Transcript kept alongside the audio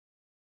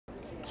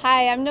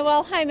Hi, I'm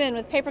Noelle Hyman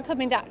with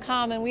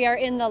paperclipping.com, and we are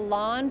in the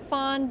Lawn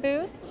Fawn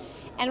booth,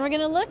 and we're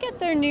going to look at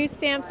their new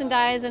stamps and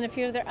dies and a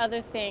few of their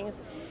other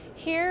things.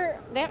 Here,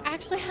 they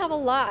actually have a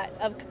lot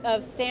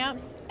of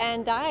stamps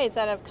and dies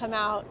that have come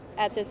out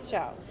at this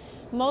show.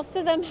 Most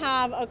of them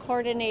have a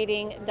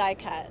coordinating die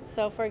cut.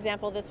 So for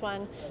example, this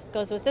one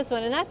goes with this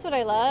one, and that's what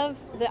I love,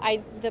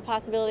 the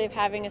possibility of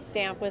having a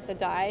stamp with a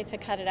die to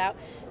cut it out.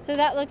 So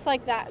that looks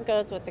like that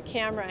goes with the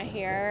camera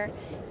here.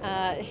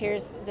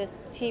 Here's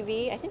this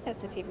TV, I think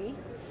that's a TV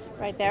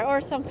right there, or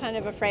some kind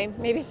of a frame,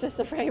 maybe it's just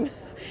a frame.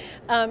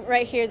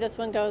 Right here, this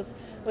one goes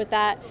with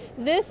that.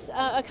 This,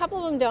 a couple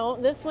of them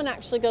don't. This one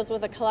actually goes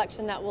with a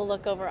collection that we'll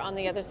look over on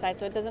the other side,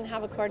 so it doesn't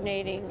have a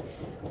coordinating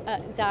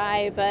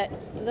die, but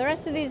the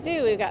rest of these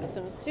do. We've got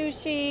some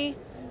sushi.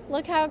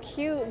 Look how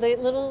cute, the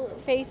little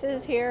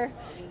faces here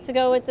to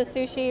go with the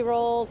sushi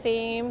roll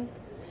theme,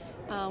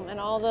 and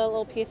all the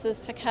little pieces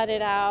to cut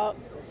it out.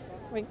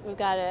 We've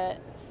got a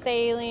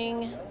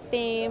sailing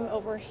theme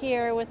over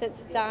here with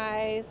its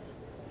dies.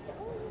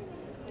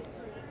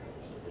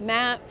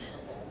 Map.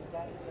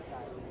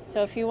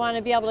 So if you want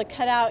to be able to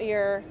cut out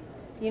your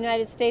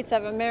United States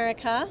of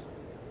America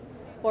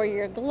or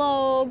your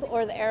globe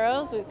or the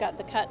arrows, we've got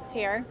the cuts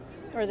here,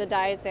 or the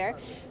dies there.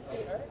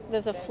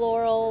 There's a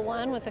floral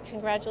one with a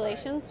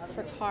congratulations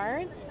for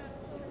cards.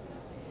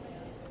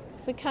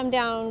 If we come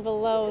down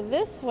below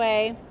this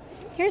way,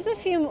 here's a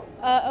few,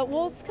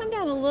 well, let's come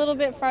down a little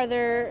bit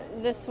farther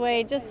this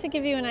way just to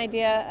give you an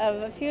idea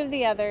of a few of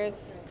the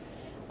others.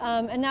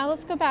 And now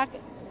let's go back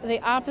the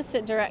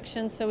opposite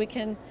direction so we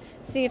can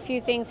see a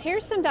few things.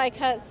 Here's some die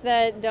cuts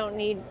that don't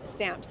need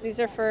stamps. These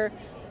are for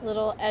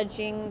little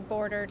edging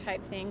border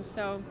type things.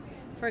 So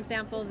for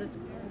example,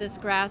 this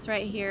grass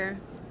right here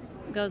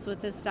goes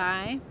with this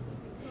die.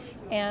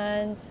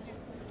 And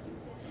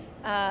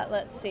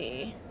let's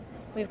see,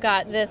 we've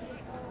got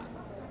this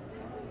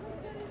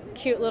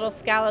cute little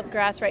scallop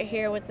grass right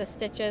here with the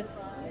stitches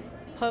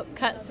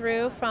cut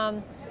through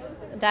from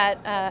that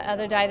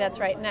other die that's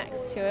right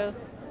next to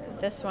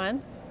this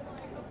one.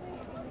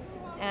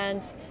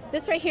 And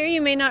this right here,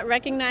 you may not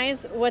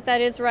recognize what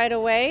that is right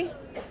away.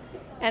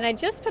 And I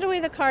just put away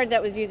the card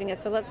that was using it,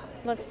 so let's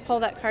pull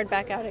that card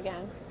back out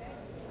again.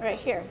 Right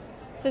here.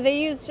 So they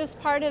use just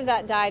part of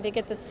that die to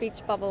get the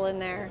speech bubble in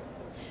there.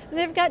 And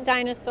they've got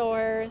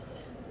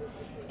dinosaurs,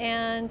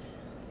 and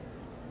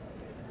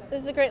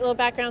this is a great little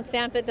background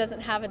stamp. It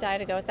doesn't have a die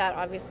to go with that,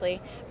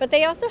 obviously. But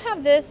they also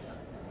have this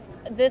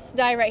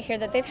die right here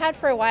that they've had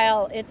for a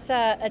while. It's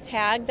a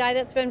tag die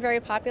that's been very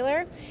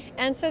popular,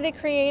 and so they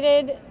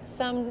created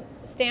some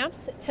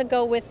stamps to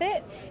go with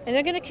it, and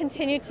they're going to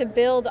continue to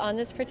build on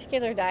this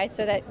particular die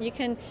so that you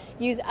can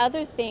use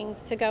other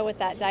things to go with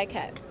that die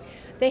cut.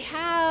 They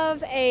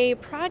have a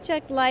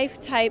Project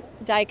Life type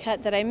die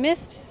cut that I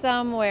missed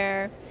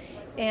somewhere,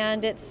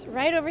 and it's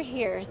right over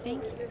here.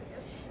 Thank you.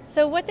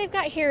 So what they've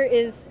got here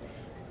is,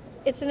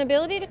 it's an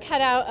ability to cut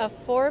out a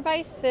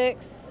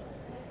 4x6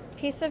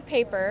 piece of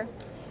paper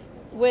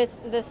with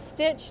the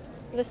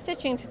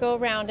stitching to go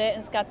around it,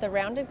 and it's got the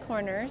rounded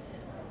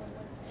corners.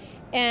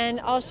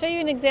 And I'll show you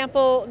an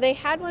example. They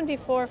had one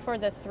before for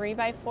the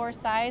 3x4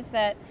 size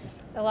that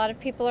a lot of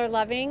people are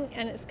loving,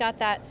 and it's got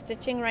that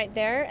stitching right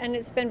there, and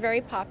it's been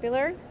very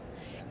popular.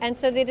 And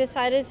so they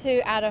decided to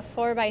add a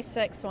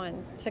 4x6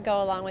 one to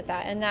go along with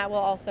that, and that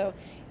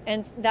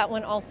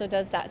one also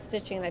does that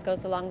stitching that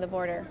goes along the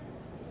border.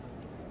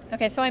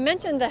 Okay, so I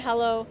mentioned the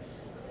Hello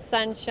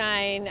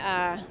Sunshine,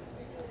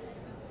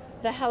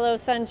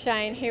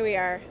 here we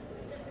are,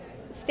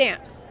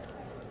 stamps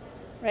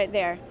right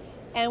there.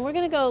 And we're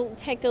going to go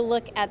take a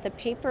look at the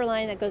paper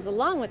line that goes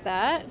along with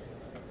that.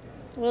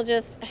 We'll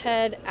just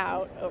head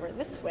out over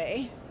this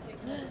way.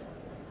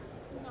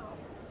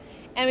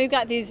 And we've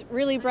got these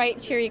really bright,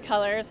 cheery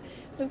colors.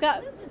 We've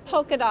got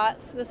polka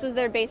dots. This is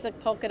their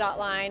basic polka dot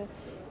line,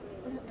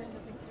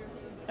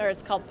 or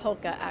it's called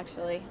polka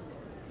actually.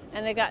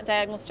 And they've got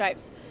diagonal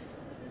stripes.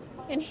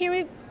 And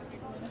here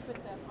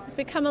if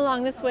we come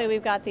along this way,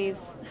 we've got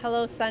these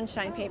Hello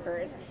Sunshine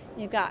papers.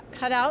 You've got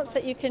cutouts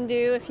that you can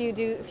do if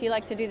you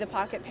like to do the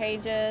pocket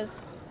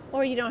pages,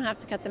 or you don't have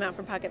to cut them out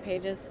for pocket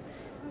pages.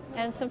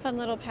 And some fun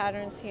little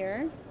patterns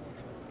here.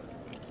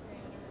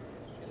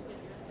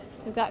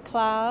 We've got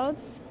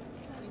clouds.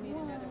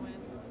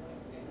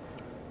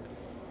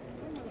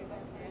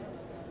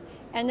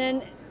 And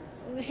then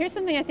here's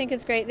something I think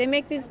is great. They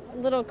make these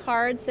little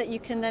cards that you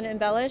can then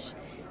embellish.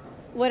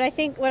 What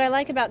I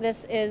like about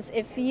this is,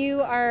 if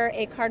you are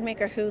a card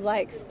maker who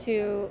likes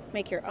to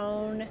make your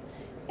own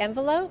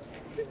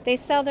envelopes, they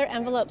sell their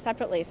envelopes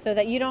separately so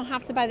that you don't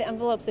have to buy the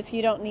envelopes if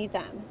you don't need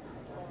them.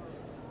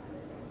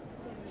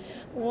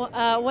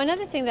 One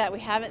other thing that we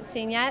haven't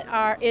seen yet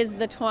is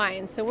the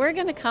twine. So we're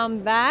going to come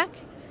back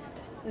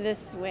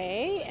this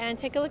way and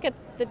take a look at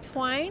the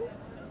twine.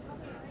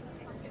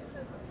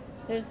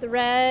 There's the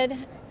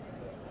red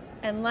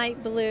and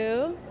light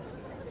blue,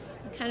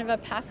 kind of a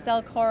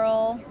pastel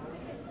coral,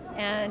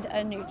 and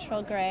a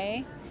neutral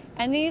gray.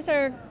 And these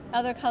are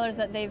other colors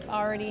that they've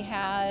already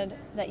had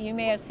that you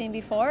may have seen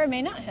before or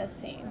may not have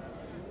seen.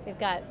 They've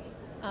got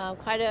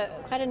quite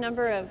a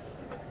number of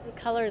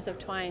colors of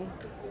twine.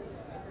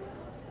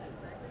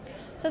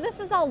 So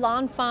this is all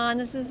Lawn Fawn.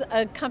 This is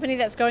a company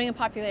that's growing in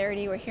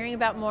popularity. We're hearing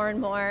about more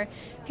and more.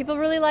 People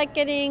really like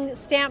getting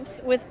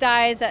stamps with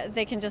dies that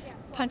they can just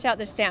punch out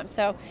their stamps.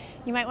 So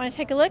you might want to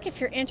take a look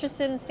if you're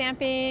interested in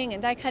stamping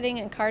and die cutting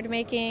and card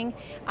making.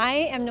 I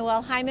am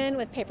Noelle Hyman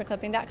with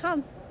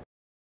paperclipping.com.